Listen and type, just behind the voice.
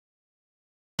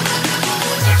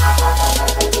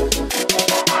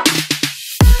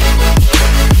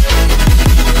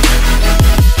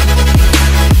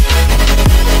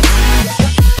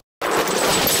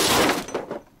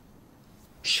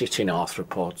shitting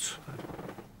arthropods.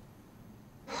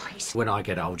 When I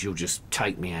get old, you'll just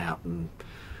take me out and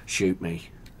shoot me.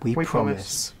 We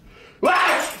promise.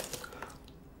 What?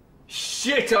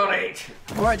 Shit on it!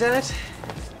 All right, Dad.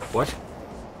 What?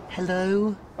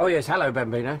 Hello. Oh, yes, hello,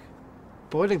 Bambino.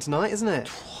 Boiling tonight, isn't it?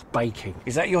 Baking.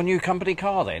 Is that your new company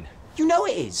car, then? You know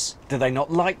it is. Do they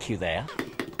not like you there?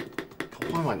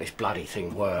 Why won't this bloody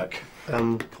thing work?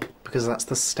 Because that's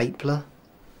the stapler.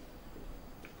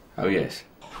 Oh, yes.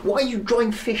 Why are you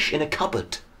drying fish in a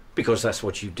cupboard? Because that's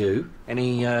what you do.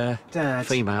 Any, Dad,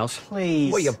 females?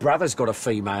 please. Well, your brother's got a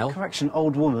female. Correction,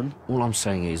 old woman. All I'm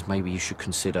saying is maybe you should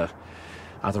consider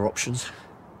other options.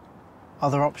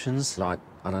 Other options? Like,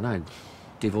 I don't know,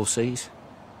 divorcees?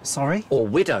 Sorry? Or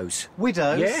widows.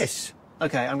 Widows? Yes.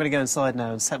 OK, I'm going to go inside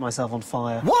now and set myself on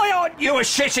fire. Why aren't you a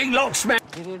shitting locksmith?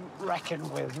 You didn't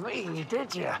reckon with me,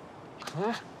 did you?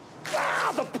 Huh?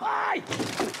 Ah, the pie!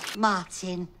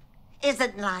 Martin,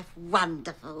 isn't life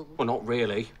wonderful? Well, not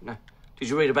really. No. Did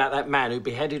you read about that man who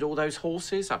beheaded all those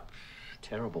horses? Oh,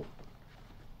 terrible.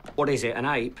 What is it, an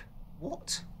ape?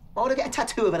 What? Why would I get a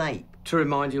tattoo of an ape? To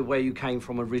remind you of where you came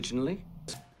from originally?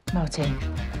 Martin,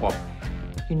 What?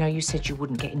 you know you said you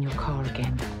wouldn't get in your car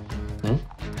again. Hmm?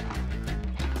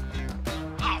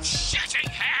 Oh, shitting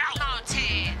hell!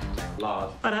 Martin!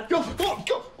 Lard.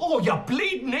 Oh, you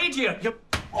bleeding idiot! You...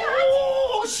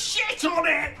 Oh, shit on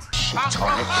it! Shit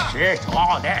on it! Shit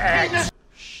on it!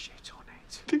 Shit on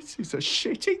it. This is a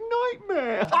shitting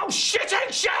nightmare! Oh,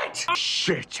 shitting shit!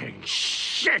 Shitting,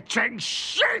 shitting,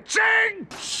 shitting!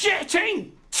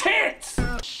 Shitting tits!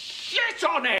 Shit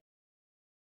on it!